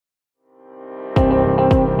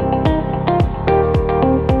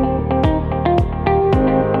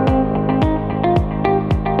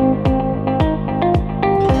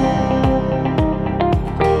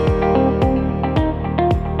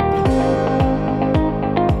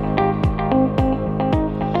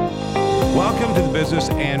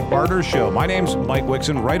Business and Barter Show. My name's Mike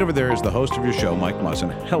Wixon. Right over there is the host of your show, Mike Musson.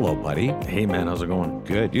 Hello, buddy. Hey, man. How's it going?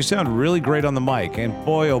 Good. You sound really great on the mic. And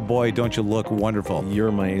boy, oh boy, don't you look wonderful. You're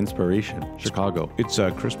my inspiration. Chicago. It's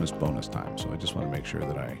Christmas bonus time, so I just want to make sure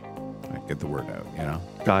that I get the word out, you know?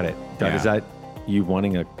 Got it. Yeah. Is that you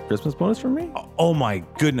wanting a Christmas bonus from me? Oh my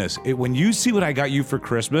goodness. When you see what I got you for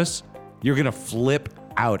Christmas, you're going to flip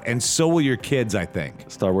out. And so will your kids, I think.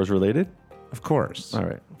 Star Wars related? Of course. All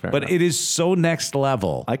right. Fair But enough. it is so next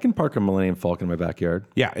level. I can park a Millennium Falcon in my backyard.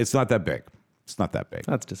 Yeah, it's not that big. It's not that big.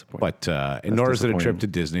 That's disappointing. But nor is it a trip to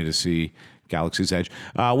Disney to see Galaxy's Edge.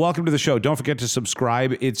 Welcome to the show. Don't forget to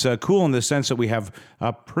subscribe. It's cool in the sense that we have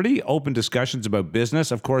pretty open discussions about business.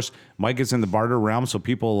 Of course, Mike is in the barter realm, so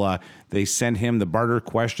people, they send him the barter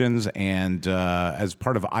questions. And as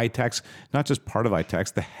part of ITEX, not just part of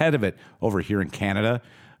ITEX, the head of it over here in Canada,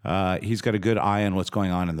 he's got a good eye on what's going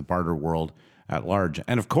on in the barter world at large.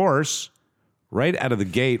 And of course, right out of the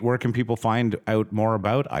gate, where can people find out more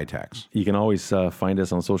about ITEX? You can always find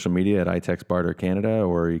us on social media at ITEX Barter Canada,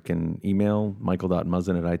 or you can email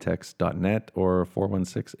michael.muzzin@itex.net or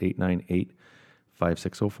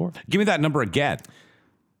 416-898-5604. Give me that number again.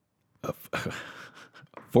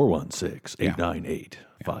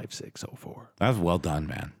 416-898-5604. That was well done,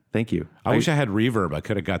 man. Thank you. I wish I had reverb. I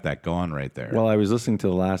could have got that going right there. Well, I was listening to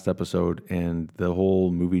the last episode, and the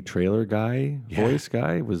whole movie trailer voice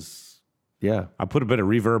guy was, I put a bit of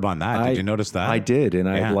reverb on that. Did you notice that? I did, and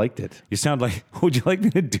I liked it. You sound like, would you like me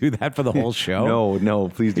to do that for the whole show? No,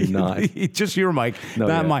 please do not. Just your mic,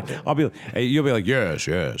 not mine. You'll be like, yes.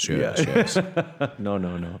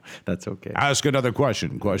 No. That's okay. Ask another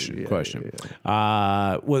question. Well,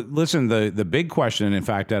 listen, the big question, in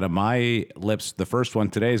fact, out of my lips, the first one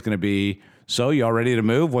today is going to be, so you all ready to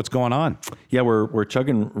move? What's going on? Yeah, we're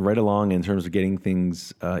chugging right along in terms of getting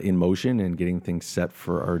things in motion and getting things set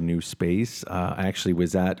for our new space. I actually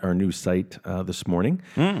was at our new site this morning.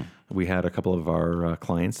 We had a couple of our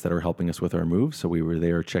clients that are helping us with our move, so we were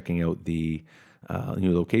there checking out the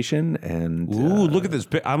new location. And ooh, look at this!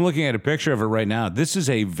 I'm looking at a picture of it right now. This is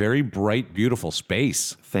a very bright, beautiful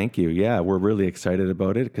space. Thank you. Yeah, we're really excited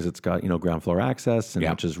about it because it's got ground floor access, and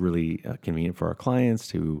which is really convenient for our clients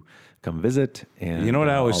to come visit. And you know what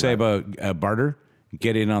I always say about barter?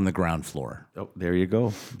 Get in on the ground floor. Oh, there you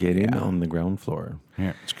go. Get in on the ground floor.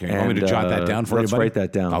 Here, you want me to jot that down for you, buddy? Let's write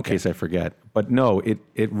that down in case I forget. But no, it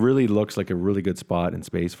really looks like a really good spot and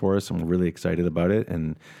space for us, and we're really excited about it.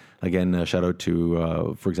 And again, shout out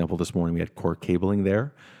to, for example, this morning we had Core Cabling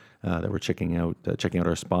there that were checking out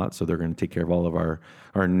our spot. So they're going to take care of all of our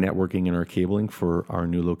networking and our cabling for our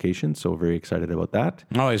new location. So very excited about that.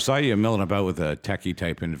 Oh, I saw you milling about with a techie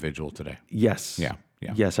type individual today. Yes. Yeah.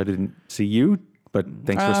 Yes, I didn't see you, but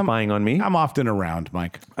thanks for spying on me. I'm often around,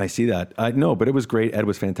 Mike. I see that. No, but it was great. Ed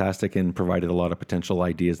was fantastic and provided a lot of potential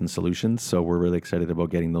ideas and solutions. So we're really excited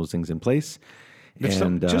about getting those things in place.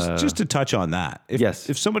 And just to touch on that,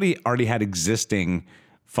 if somebody already had existing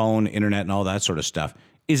phone, internet, and all that sort of stuff,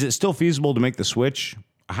 is it still feasible to make the switch?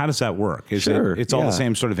 How does that work? Sure, it's all the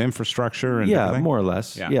same sort of infrastructure and everything? More or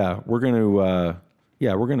less. Yeah, we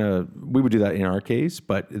would do that in our case,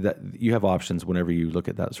 but you have options whenever you look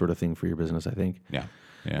at that sort of thing for your business, I think. Yeah.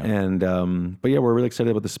 And but we're really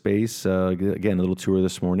excited about the space. Again, a little tour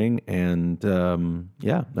this morning, and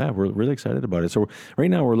we're really excited about it. So right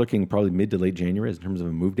now we're looking probably mid to late January in terms of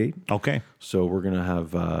a move date. Okay. So we're gonna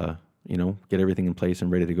have get everything in place and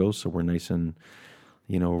ready to go. So we're nice and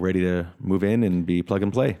ready to move in and be plug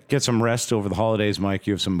and play. Get some rest over the holidays, Mike.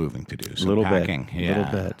 You have some moving to do. Some packing. Little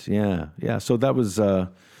bit. Yeah. So that was. Well,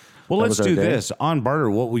 let's do this on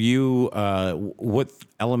barter. What will you? What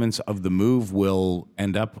elements of the move will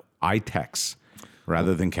end up ITEX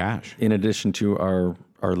rather than cash? In addition to our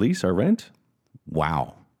lease, our rent.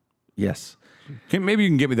 Wow. Yes. Maybe you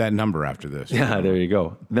can give me that number after this. Yeah. There you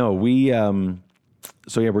go. No, we.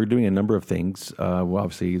 So we're doing a number of things. We'll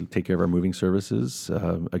obviously take care of our moving services.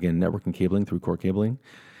 Again, network and cabling through Core Cabling.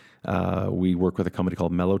 We work with a company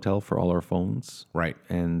called Mellotel for all our phones. Right.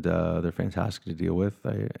 And they're fantastic to deal with.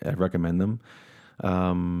 I recommend them. They're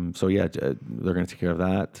going to take care of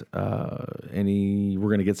that. We're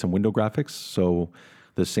going to get some window graphics. So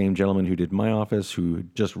the same gentleman who did my office, who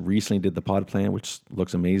just recently did the pod plant, which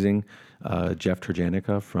looks amazing, Jeff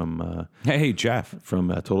Turjanica from Jeff from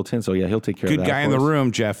Total Tin. So he'll take care of that. Good guy in the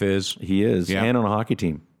room, Jeff is. He is, and on a hockey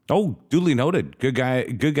team. Oh, duly noted. Good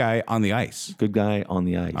guy on the ice. Good guy on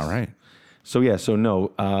the ice. All right. So he's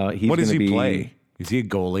what does he play? Is he a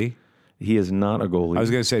goalie? He is not a goalie. I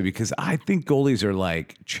was going to say, because I think goalies are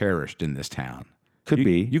like cherished in this town. Could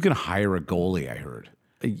be. You can hire a goalie, I heard.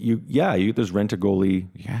 You there's rent a goalie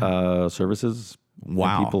services.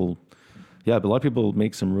 Wow. People Yeah, but a lot of people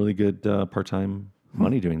make some really good part-time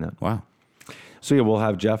money doing that. Wow. So yeah, we'll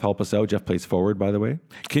have Jeff help us out. Jeff plays forward, by the way.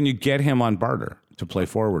 Can you get him on barter to play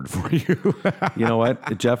forward for you? You know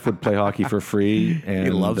what? Jeff would play hockey for free. And,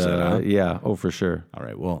 He loves it, huh? Yeah, oh, for sure. All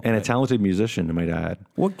right, well. And a talented musician, I might add.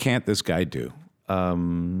 What can't this guy do? There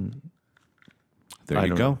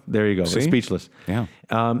you go. There you go. See? Speechless. Yeah.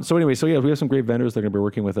 So anyway, we have some great vendors that are going to be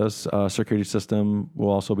working with us. Security system will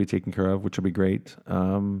also be taken care of, which will be great.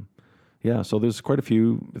 So there's quite a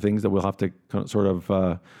few things that we'll have to sort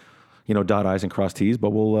of, dot I's and cross T's,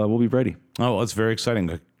 but we'll be ready. Oh, well, it's very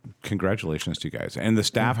exciting. Congratulations to you guys. And the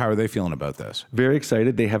staff, how are they feeling about this? Very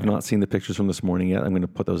excited. They have not seen the pictures from this morning yet. I'm going to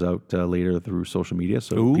put those out later through social media.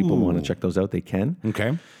 So if people want to check those out, they can.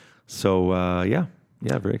 Okay. So, yeah,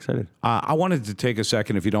 very excited. I wanted to take a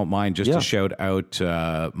second, if you don't mind, just to shout out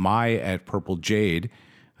Mai at Purple Jade,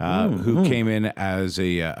 who came in as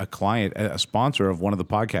a client, a sponsor of one of the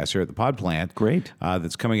podcasts here at the Pod Plant. Great.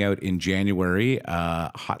 That's coming out in January,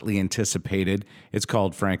 hotly anticipated. It's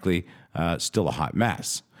called, frankly, Still a Hot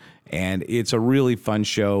Mess. And it's a really fun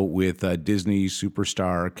show with Disney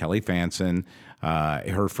superstar Kelly Fanson,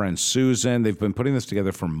 her friend Susan. They've been putting this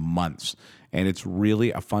together for months, and it's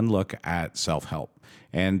really a fun look at self-help.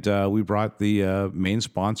 And we brought the main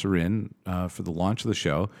sponsor in for the launch of the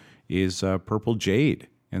show is Purple Jade.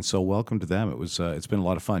 And so welcome to them. It's been a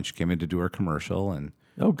lot of fun. She came in to do her commercial, and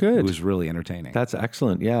good. It was really entertaining. That's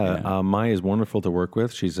excellent. Yeah. Maya is wonderful to work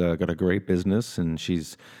with. She's got a great business, and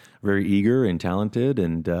she's very eager and talented.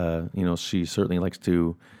 And, she certainly likes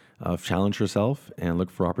to challenge herself and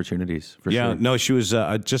look for opportunities. For sure. No, she was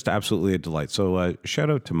just absolutely a delight. So shout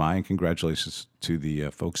out to Maya and congratulations to the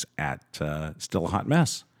folks at Still a Hot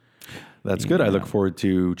Mess. That's good. I look forward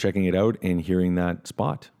to checking it out and hearing that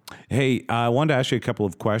spot. Hey, I wanted to ask you a couple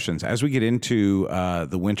of questions. As we get into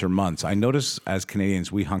the winter months, I notice as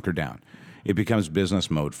Canadians, we hunker down. It becomes business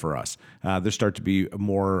mode for us. There start to be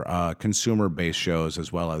more consumer-based shows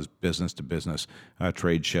as well as business-to-business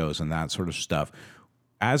trade shows and that sort of stuff.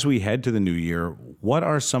 As we head to the new year, what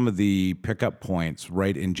are some of the pickup points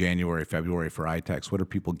right in January, February for ITEX? What are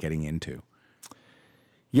people getting into?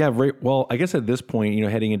 Yeah, right. Well, I guess at this point,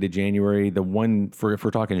 heading into January, the one, if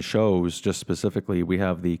we're talking shows, just specifically, we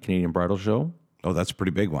have the Canadian Bridal Show. Oh, that's a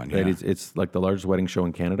pretty big one. Yeah. It's like the largest wedding show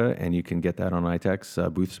in Canada, and you can get that on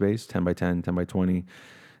ITEX booth space, 10 by 10, 10 by 20,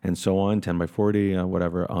 and so on, 10 by 40,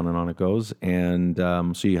 whatever, on and on it goes. And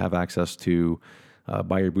so you have access to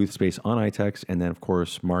buy your booth space on ITEX, and then, of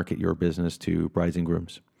course, market your business to brides and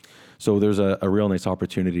grooms. So there's a real nice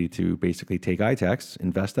opportunity to basically take ITEX,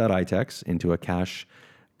 invest that ITEX into a cash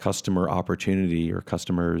customer opportunity or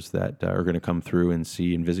customers that are going to come through and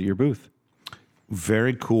see and visit your booth.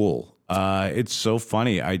 Very cool. It's so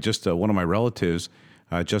funny. I just, one of my relatives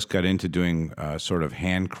just got into doing sort of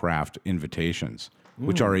handcraft invitations,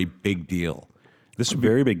 which are a big deal. This is a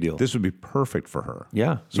very big deal. This would be perfect for her.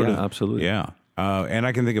 Yeah, absolutely. Yeah. And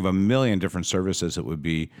I can think of a million different services that would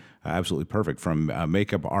be absolutely perfect, from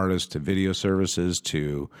makeup artists to video services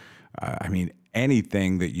to,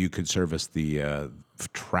 anything that you could service the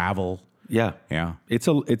travel. Yeah. Yeah. It's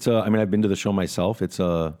a, I've been to the show myself. It's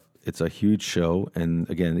a huge show. And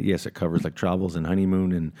again, yes, it covers like travels and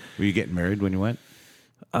honeymoon. And were you getting married when you went?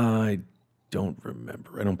 I don't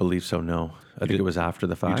remember. I don't believe so. No, I think it was after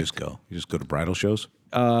the fact. You just go to bridal shows.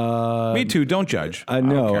 Me too. Don't judge.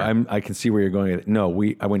 No, I can see where you're going. With it. No,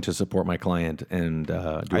 I went to support my client and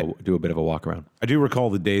do a bit of a walk around. I do recall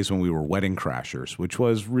the days when we were wedding crashers, which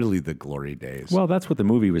was really the glory days. Well, that's what the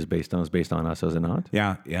movie was based on. It was based on us, was it not?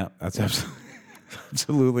 Yeah, that's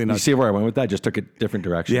absolutely not. You see where I went with that? Just took a different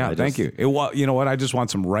direction. Yeah, thank you. You know what? I just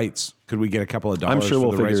want some rights. Could we get a couple of dollars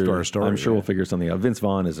for the rights to our story? I'm sure we'll figure something out. Vince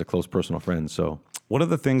Vaughn is a close personal friend, so. One of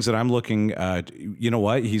the things that I'm looking, you know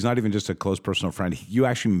what? He's not even just a close personal friend. You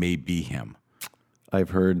actually may be him.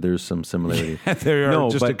 I've heard there's some similarity. There are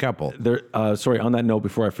just a couple. Sorry, on that note,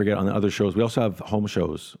 before I forget, on the other shows, we also have home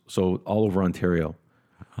shows, so all over Ontario.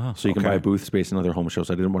 So you can buy booth space in other home shows.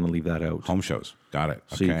 I didn't want to leave that out. Home shows. Got it.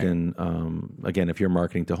 So you can, again, if you're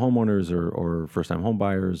marketing to homeowners or first-time home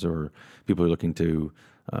buyers or people who are looking to,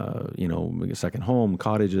 a second home,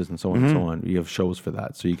 cottages, and so on and so on, you have shows for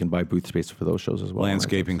that. So you can buy booth space for those shows as well.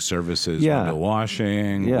 Landscaping services, window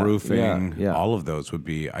washing, roofing, all of those would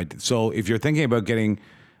be. So if you're thinking about getting...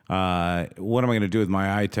 what am I going to do with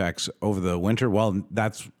my ITEX over the winter? Well,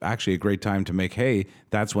 that's actually a great time to make hay.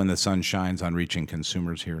 That's when the sun shines on reaching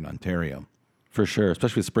consumers here in Ontario. For sure,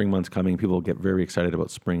 especially with spring months coming, people get very excited about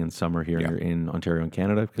spring and summer here in Ontario and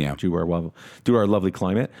Canada due to our lovely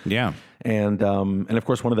climate. Yeah, and of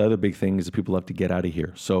course, one of the other big things is people love to get out of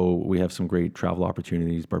here. So we have some great travel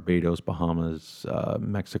opportunities: Barbados, Bahamas,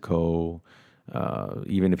 Mexico.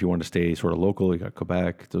 Even if you want to stay sort of local, you got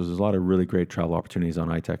Quebec. There's a lot of really great travel opportunities on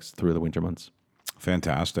ITEX through the winter months.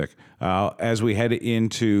 Fantastic. As we head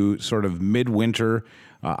into sort of midwinter,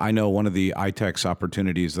 I know one of the ITEX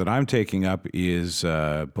opportunities that I'm taking up is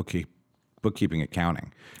bookkeeping,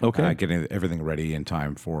 accounting. Okay. Getting everything ready in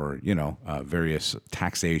time for, various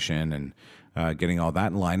taxation and getting all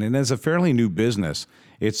that in line. And as a fairly new business,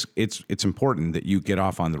 it's important that you get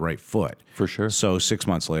off on the right foot. For sure. So 6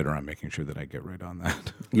 months later, I'm making sure that I get right on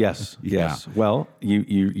that. Yes. Yes. Yeah. Well,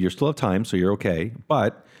 you still have time, so you're okay.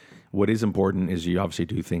 But what is important is you obviously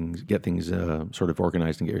get things sort of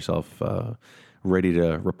organized and get yourself ready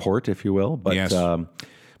to report, if you will. But yes.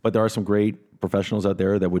 But there are some great professionals out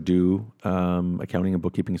there that would do accounting and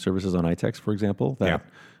bookkeeping services on ITEX, for example, that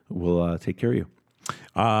will take care of you.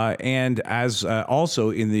 And as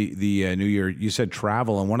also in the new year, you said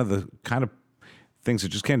travel, and one of the kind of things that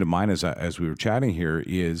just came to mind as we were chatting here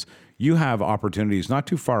is you have opportunities not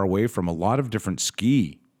too far away from a lot of different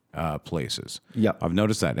ski places. Yeah, I've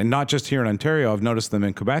noticed that, and not just here in Ontario. I've noticed them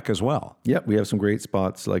in Quebec as well. Yeah, we have some great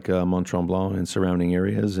spots like Mont Tremblant and surrounding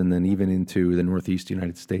areas, and then even into the Northeast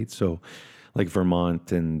United States. So, like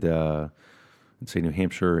Vermont and say New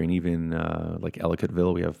Hampshire, and even like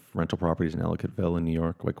Ellicottville. We have rental properties in Ellicottville in New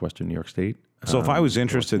York, like Western New York State. So if I was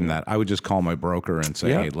interested in that, I would just call my broker and say,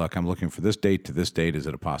 Yeah. hey, look, I'm looking for this date to this date. Is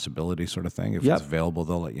it a possibility sort of thing? If Yep. it's available,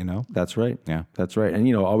 they'll let you know. That's right. Yeah. That's right.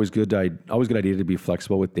 And always good idea to be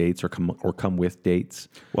flexible with dates or come with dates.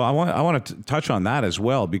 Well, I want to touch on that as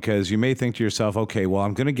well, because you may think to yourself, okay, well,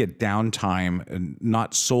 I'm going to get downtime and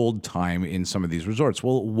not sold time in some of these resorts.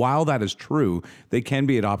 Well, while that is true, they can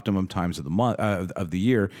be at optimum times of the month of the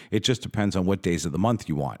year. It just depends on what days of the month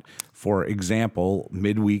you want. For example,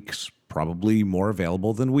 midweeks probably more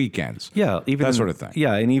available than weekends. Yeah, even that sort of thing.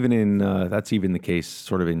 Yeah, and even in that's even the case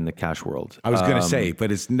sort of in the cash world. I was going to say,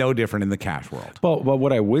 but it's no different in the cash world. Well,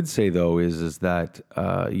 what I would say though is that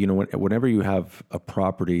whenever you have a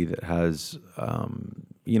property that has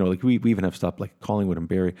like we even have stuff like Collingwood and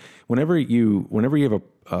Barrie. Whenever you have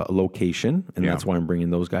a location, and that's why I'm bringing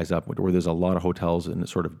those guys up, where there's a lot of hotels in a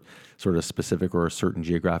sort of specific or a certain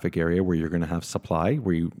geographic area where you're going to have supply,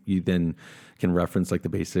 where you then can reference like the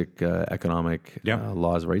basic economic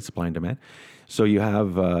laws, right? Supply and demand. So you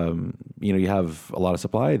have you have a lot of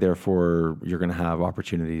supply, therefore you're going to have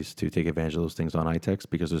opportunities to take advantage of those things on ITEX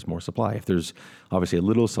because there's more supply. If there's obviously a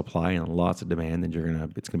little supply and lots of demand, then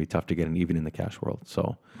it's going to be tough to get in even in the cash world.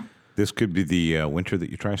 So this could be the winter that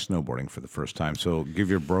you try snowboarding for the first time. So give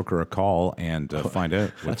your broker a call and find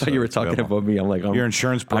out. I thought you were talking about me. I'm like, your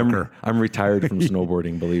insurance broker. I'm retired from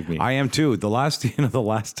snowboarding. Believe me, I am too. The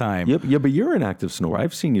last time. Yep. Yeah, but you're an active snowboarder.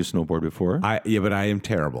 I've seen you snowboard before. But I am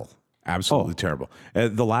terrible. Absolutely terrible.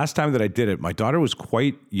 The last time that I did it, my daughter was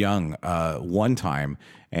quite young. One time,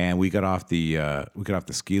 and we got off the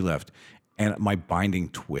ski lift, and my binding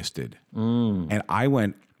twisted, and I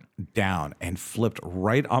went down and flipped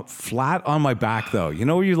right up flat on my back. Though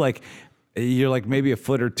where you're like maybe a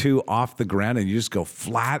foot or two off the ground, and you just go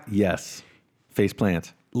flat. Yes, face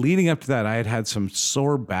plant. Leading up to that, I had some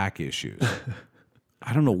sore back issues.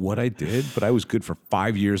 I don't know what I did, but I was good for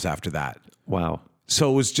 5 years after that. Wow. So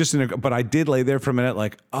it was just but I did lay there for a minute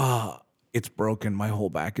like, it's broken. My whole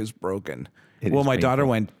back is broken. My daughter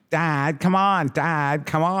went, Dad, come on, Dad,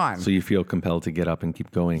 come on. So you feel compelled to get up and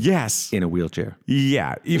keep going. Yes. In a wheelchair.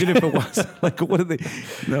 Yeah. Even if it was like, what are they?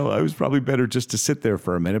 No, I was probably better just to sit there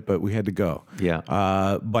for a minute, but we had to go. Yeah.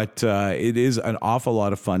 But it is an awful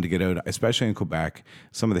lot of fun to get out, especially in Quebec.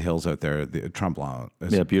 Some of the hills out there, the Tremblant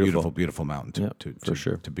is a beautiful, beautiful mountain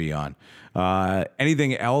to be on.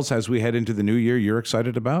 Anything else as we head into the new year you're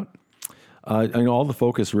excited about? All the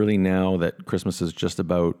focus really now that Christmas is just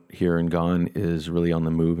about here and gone is really on the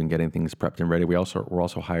move and getting things prepped and ready. We're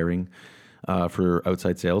also hiring for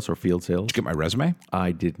outside sales or field sales. Did you get my resume?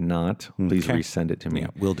 I did not. Please resend it to me. Yeah,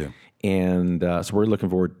 will do. And so we're looking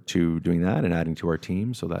forward to doing that and adding to our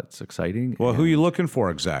team. So that's exciting. Well, who are you looking for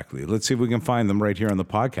exactly? Let's see if we can find them right here on the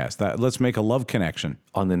podcast. Let's make a love connection.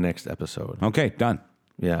 On the next episode. Okay, done.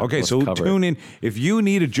 Yeah. Okay, so tune in. If you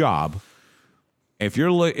need a job, if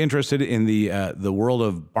you're interested in the world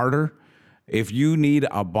of barter, if you need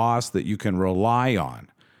a boss that you can rely on,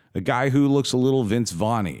 a guy who looks a little Vince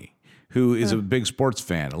Vaughn-y, who is a big sports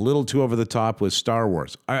fan, a little too over the top with Star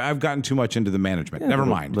Wars. I've gotten too much into the management. Never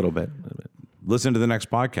mind. A little bit. Listen to the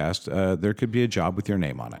next podcast. There could be a job with your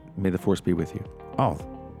name on it. May the force be with you. Oh,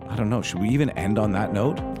 I don't know. Should we even end on that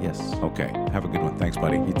note? Yes. Okay. Have a good one. Thanks,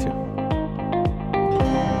 buddy. You too.